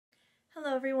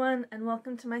Hello everyone, and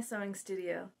welcome to my sewing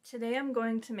studio. Today I'm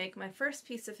going to make my first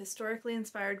piece of historically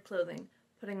inspired clothing,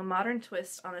 putting a modern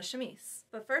twist on a chemise.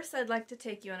 But first I'd like to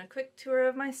take you on a quick tour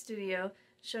of my studio,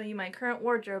 show you my current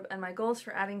wardrobe and my goals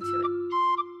for adding to it.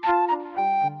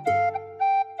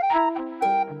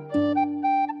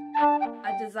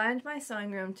 I designed my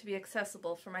sewing room to be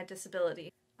accessible for my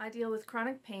disability. I deal with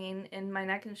chronic pain in my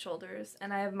neck and shoulders,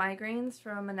 and I have migraines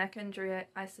from a neck injury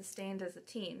I sustained as a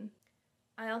teen.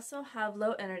 I also have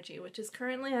low energy, which is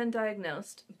currently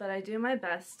undiagnosed, but I do my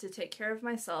best to take care of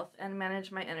myself and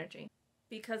manage my energy.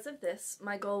 Because of this,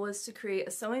 my goal was to create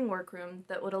a sewing workroom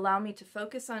that would allow me to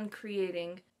focus on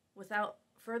creating without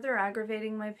further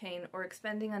aggravating my pain or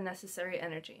expending unnecessary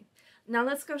energy. Now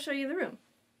let's go show you the room.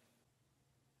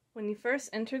 When you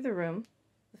first enter the room,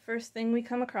 the first thing we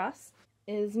come across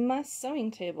is my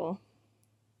sewing table.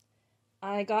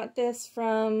 I got this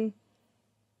from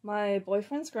my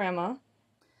boyfriend's grandma.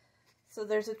 So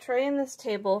there's a tray in this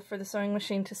table for the sewing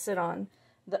machine to sit on.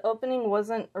 The opening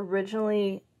wasn't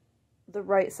originally the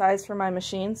right size for my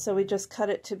machine, so we just cut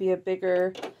it to be a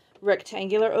bigger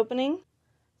rectangular opening.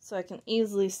 So I can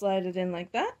easily slide it in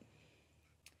like that.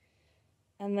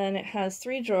 And then it has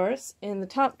 3 drawers. In the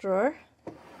top drawer,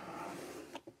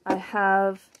 I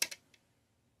have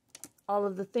all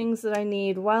of the things that I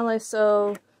need while I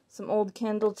sew, some old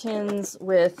candle tins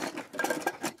with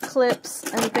clips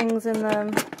and things in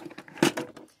them,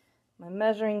 my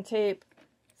measuring tape,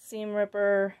 seam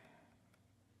ripper,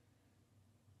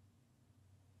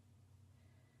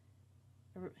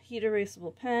 heat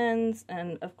erasable pens,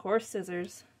 and of course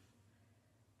scissors.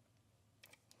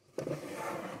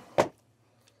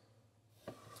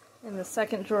 In the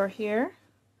second drawer here,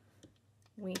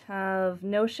 we have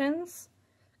notions,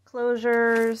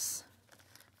 closures,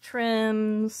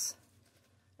 trims,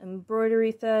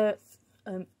 embroidery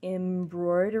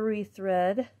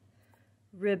thread,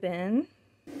 ribbon,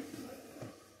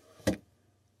 and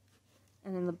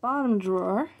in the bottom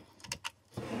drawer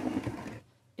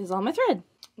is all my thread.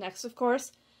 Next, of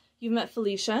course, you've met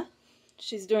Felicia.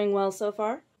 She's doing well so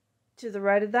far. To the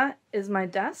right of that is my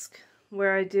desk,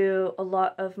 where I do a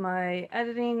lot of my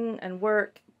editing and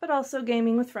work, but also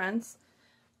gaming with friends.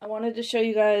 I wanted to show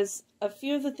you guys a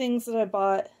few of the things that I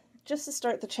bought just to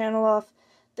start the channel off.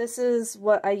 This is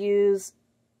what I use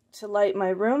to light my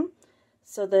room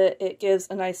so that it gives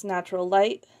a nice natural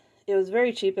light. It was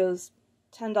very cheap. It was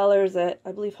 $10 at,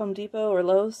 I believe, Home Depot or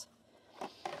Lowe's.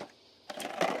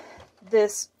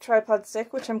 This tripod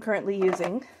stick, which I'm currently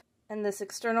using, and this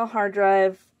external hard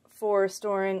drive for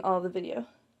storing all the video.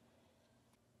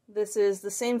 This is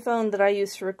the same phone that I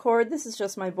use to record. This is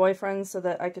just my boyfriend's so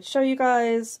that I could show you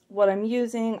guys what I'm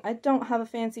using. I don't have a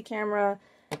fancy camera.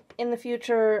 In the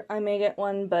future, I may get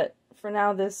one, but for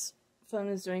now, this phone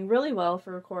is doing really well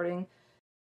for recording.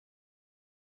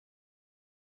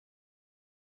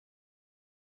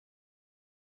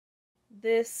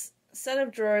 This set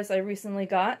of drawers I recently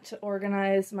got to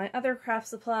organize my other craft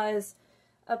supplies.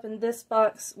 Up in this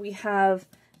box, we have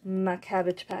my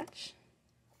Cabbage Patch.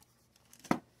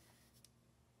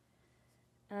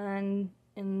 And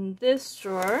in this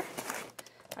drawer,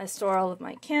 I store all of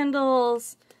my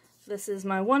candles. This is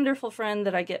my wonderful friend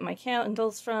that I get my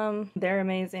candles from. They're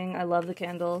amazing. I love the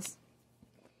candles.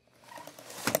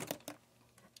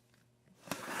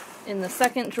 In the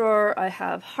second drawer, I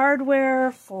have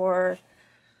hardware for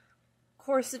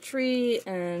corsetry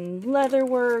and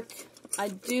leatherwork. I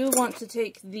do want to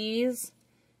take these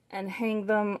and hang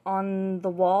them on the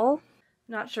wall.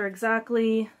 Not sure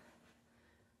exactly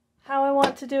how I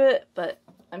want to do it, but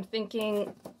I'm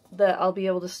thinking that I'll be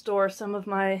able to store some of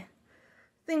my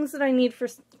things that I need for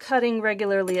cutting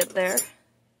regularly up there.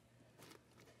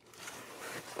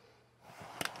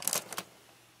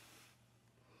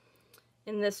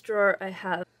 In this drawer I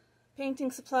have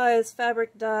painting supplies,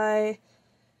 fabric dye.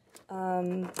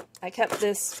 I kept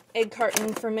this egg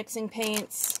carton for mixing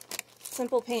paints,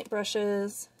 simple paint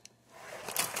brushes.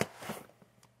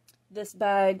 This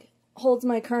bag holds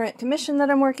my current commission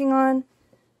that I'm working on.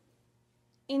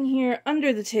 In here,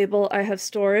 under the table, I have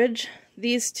storage.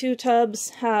 These 2 tubs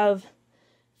have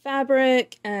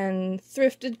fabric and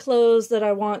thrifted clothes that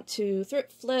I want to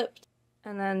thrift flip.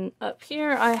 And then up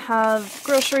here I have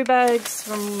grocery bags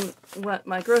from what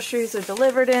my groceries are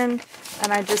delivered in,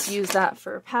 and I just use that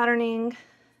for patterning.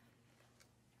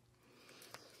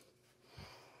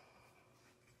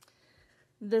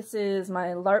 This is my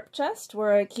LARP chest,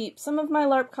 where I keep some of my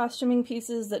LARP costuming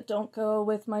pieces that don't go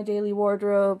with my daily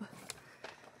wardrobe.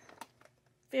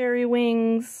 Fairy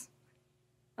wings,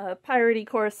 a piratey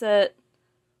corset,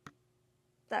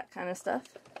 that kind of stuff.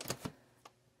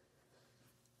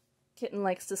 Kitten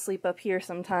likes to sleep up here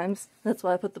sometimes. That's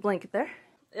why I put the blanket there.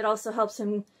 It also helps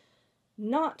him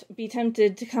not be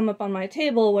tempted to come up on my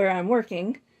table where I'm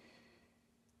working.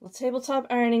 A tabletop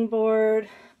ironing board,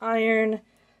 iron,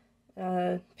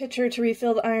 pitcher to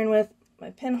refill the iron with, my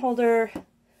pin holder,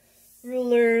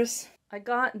 rulers. I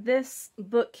got this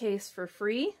bookcase for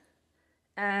free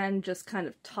and just kind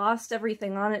of tossed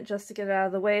everything on it just to get it out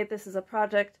of the way. This is a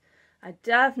project I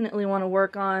definitely want to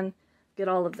work on, get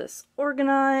all of this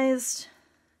organized,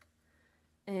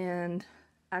 and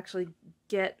actually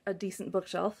get a decent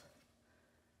bookshelf.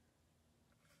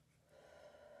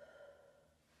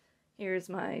 Here's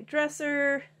my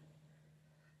dresser.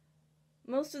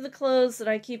 Most of the clothes that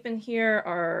I keep in here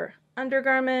are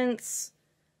undergarments,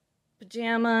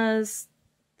 pajamas,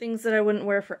 things that I wouldn't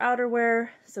wear for outerwear,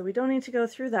 so we don't need to go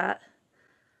through that.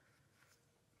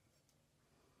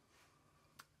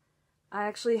 I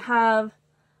actually have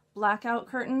blackout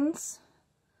curtains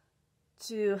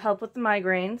to help with the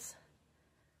migraines.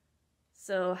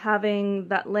 So having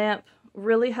that lamp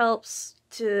really helps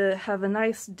to have a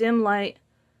nice dim light,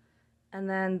 and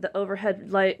then the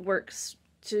overhead light works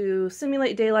to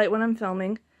simulate daylight when I'm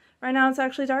filming. Right now it's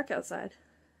actually dark outside.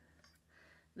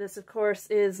 This, of course,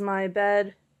 is my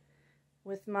bed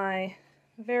with my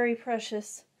very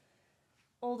precious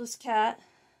oldest cat,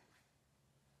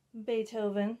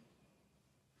 Beethoven.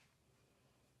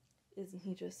 Isn't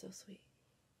he just so sweet?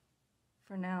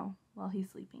 For now, while he's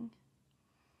sleeping.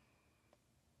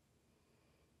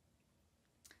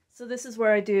 So this is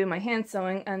where I do my hand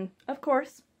sewing and, of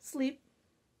course, sleep.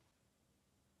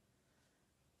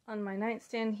 On my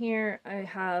nightstand here, I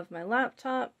have my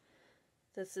laptop.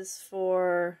 This is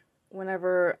for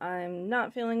whenever I'm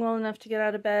not feeling well enough to get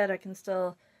out of bed, I can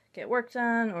still get work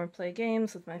done or play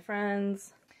games with my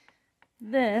friends.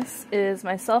 This is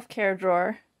my self-care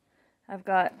drawer. I've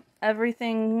got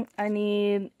everything I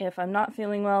need if I'm not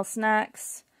feeling well: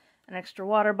 snacks, an extra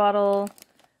water bottle,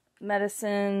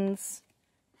 medicines,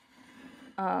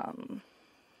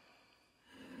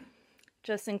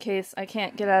 just in case I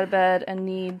can't get out of bed and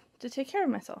need to take care of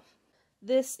myself.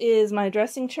 This is my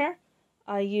dressing chair.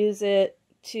 I use it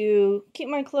to keep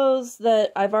my clothes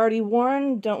that I've already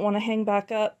worn, don't want to hang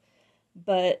back up,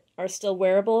 but are still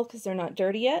wearable because they're not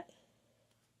dirty yet.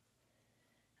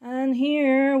 And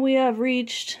here we have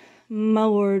reached my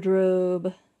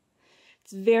wardrobe.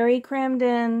 It's very crammed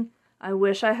in. I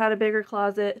wish I had a bigger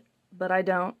closet, but I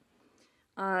don't.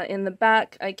 In the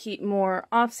back, I keep more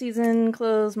off-season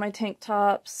clothes, my tank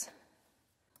tops.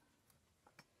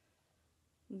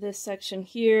 This section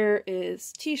here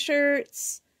is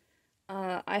t-shirts.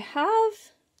 I have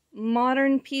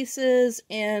modern pieces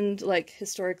and like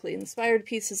historically inspired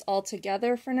pieces all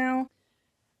together for now.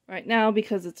 Right now,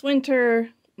 because it's winter,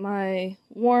 my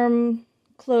warm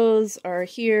clothes are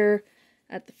here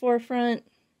at the forefront.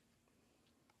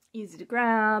 Easy to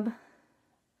grab.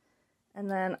 And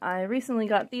then I recently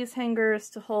got these hangers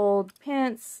to hold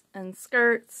pants and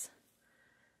skirts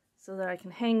so that I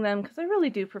can hang them, because I really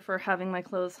do prefer having my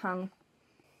clothes hung.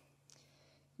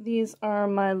 These are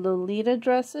my Lolita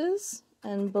dresses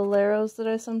and boleros that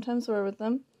I sometimes wear with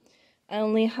them. I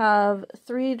only have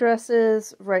 3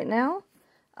 dresses right now.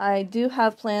 I do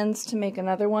have plans to make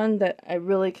another one that I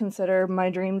really consider my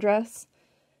dream dress.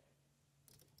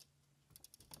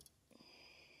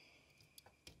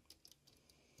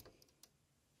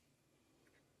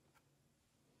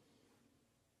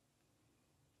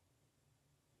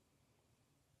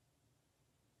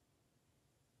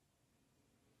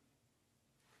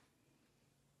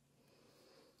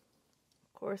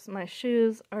 Of course, my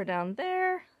shoes are down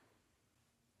there.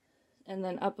 And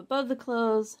then up above the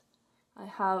clothes, I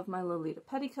have my Lolita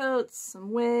petticoats,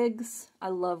 some wigs. I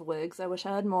love wigs. I wish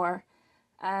I had more.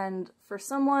 And for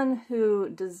someone who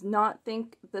does not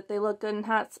think that they look good in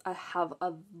hats, I have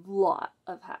a lot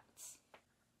of hats.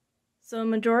 So a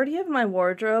majority of my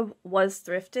wardrobe was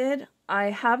thrifted.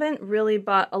 I haven't really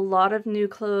bought a lot of new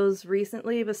clothes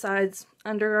recently besides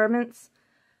undergarments.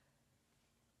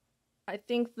 I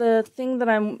think the thing that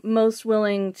I'm most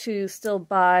willing to still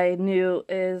buy new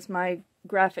is my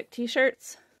graphic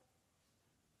t-shirts.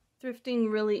 Thrifting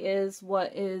really is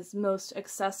what is most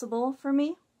accessible for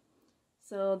me.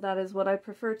 So that is what I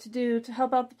prefer to do to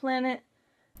help out the planet.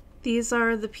 These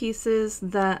are the pieces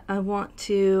that I want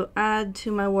to add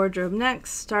to my wardrobe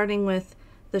next, starting with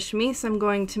the chemise I'm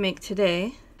going to make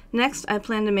today. Next, I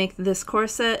plan to make this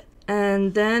corset,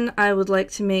 and then I would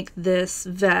like to make this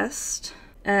vest.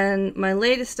 And my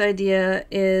latest idea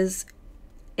is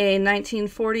a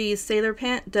 1940s sailor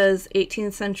pant does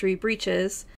 18th century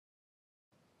breeches.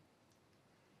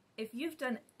 If you've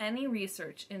done any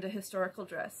research into historical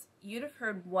dress, you'd have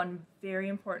heard one very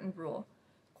important rule.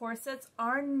 Corsets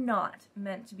are not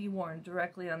meant to be worn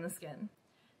directly on the skin.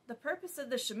 The purpose of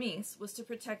the chemise was to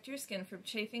protect your skin from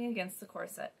chafing against the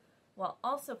corset, while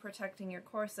also protecting your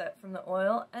corset from the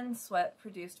oil and sweat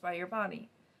produced by your body.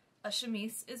 A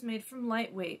chemise is made from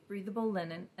lightweight, breathable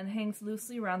linen and hangs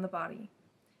loosely around the body.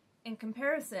 In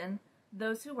comparison,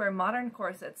 those who wear modern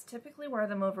corsets typically wear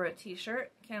them over a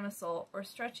t-shirt, camisole, or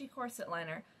stretchy corset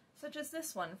liner, such as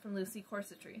this one from Lucy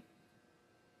Corsetry.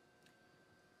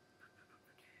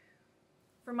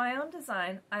 For my own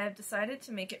design, I have decided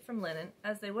to make it from linen,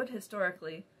 as they would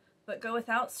historically, but go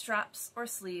without straps or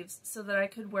sleeves so that I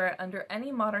could wear it under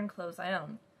any modern clothes I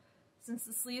own. Since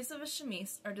the sleeves of a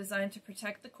chemise are designed to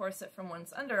protect the corset from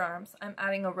one's underarms, I'm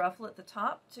adding a ruffle at the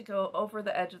top to go over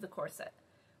the edge of the corset.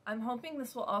 I'm hoping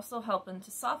this will also help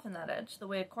to soften that edge the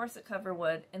way a corset cover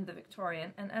would in the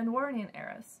Victorian and Edwardian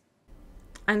eras.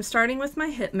 I'm starting with my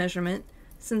hip measurement,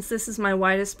 since this is my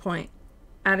widest point,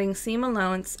 adding seam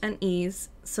allowance and ease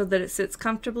so that it sits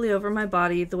comfortably over my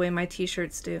body the way my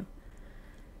t-shirts do.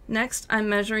 Next, I'm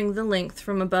measuring the length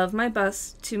from above my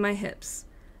bust to my hips,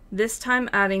 this time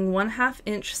adding 1/2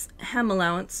 inch hem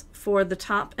allowance for the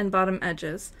top and bottom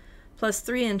edges, plus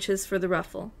 3 inches for the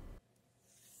ruffle.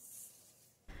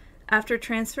 After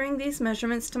transferring these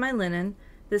measurements to my linen,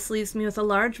 this leaves me with a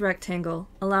large rectangle,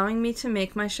 allowing me to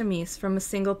make my chemise from a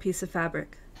single piece of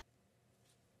fabric.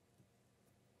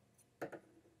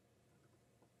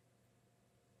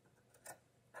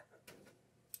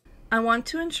 I want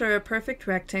to ensure a perfect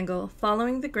rectangle,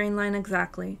 following the grain line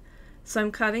exactly, so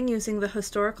I'm cutting using the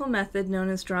historical method known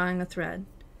as drawing a thread.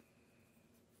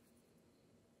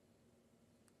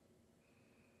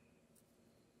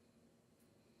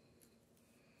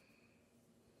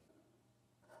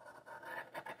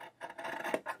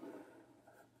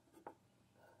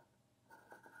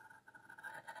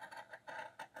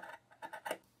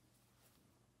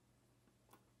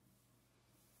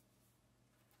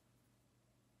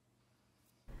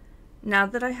 Now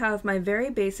that I have my very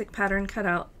basic pattern cut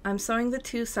out, I'm sewing the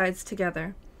two sides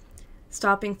together,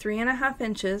 stopping 3.5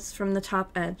 inches from the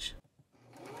top edge.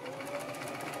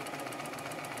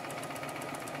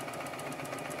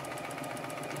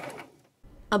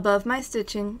 Above my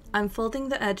stitching, I'm folding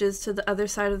the edges to the other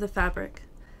side of the fabric,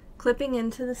 clipping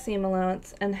into the seam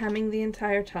allowance and hemming the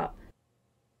entire top.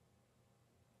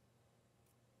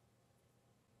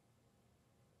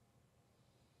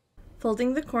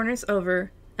 Folding the corners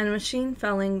over and machine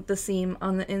felling the seam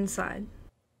on the inside.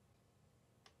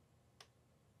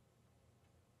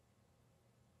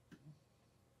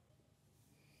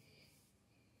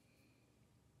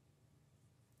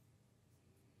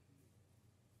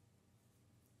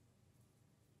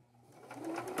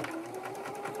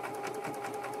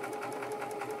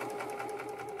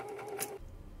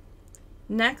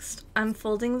 Next, I'm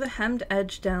folding the hemmed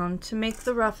edge down to make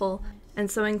the ruffle and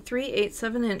sewing 3/8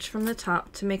 of an inch from the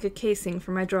top to make a casing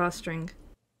for my drawstring.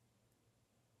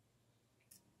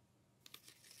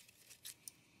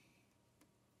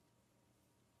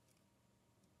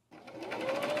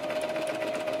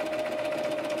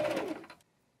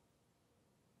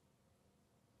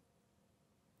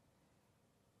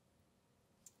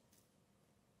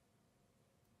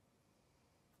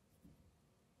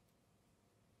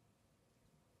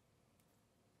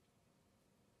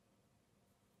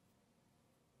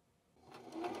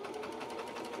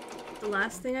 The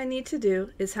last thing I need to do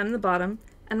is hem the bottom,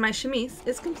 and my chemise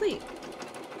is complete.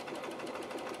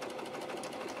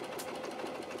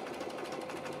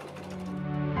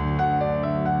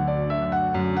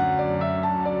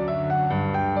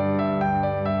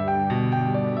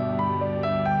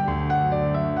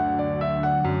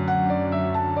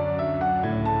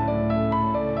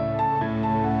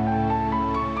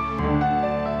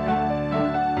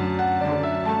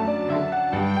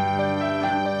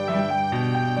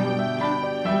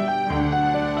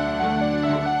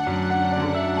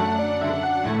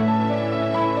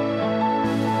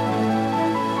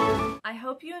 I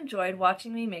hope you enjoyed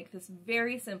watching me make this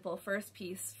very simple first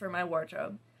piece for my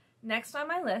wardrobe. Next on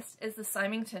my list is the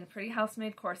Symington Pretty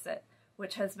Housemaid corset,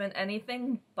 which has been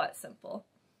anything but simple.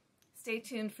 Stay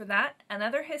tuned for that and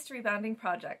other history-bounding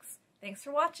projects. Thanks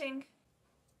for watching!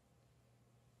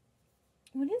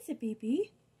 What is it,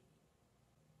 baby?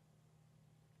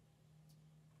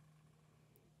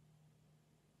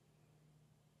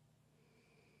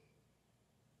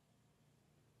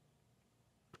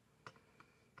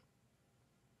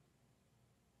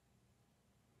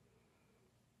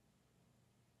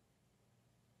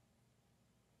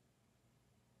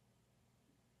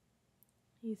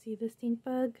 You see the stink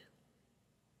bug?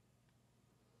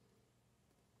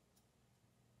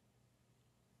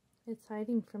 It's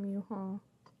hiding from you, huh?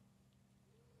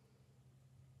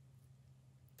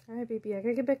 Alright, baby, I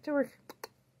gotta get back to work.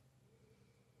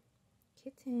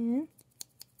 Kitten.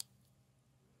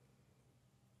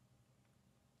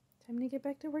 Time to get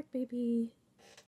back to work, baby.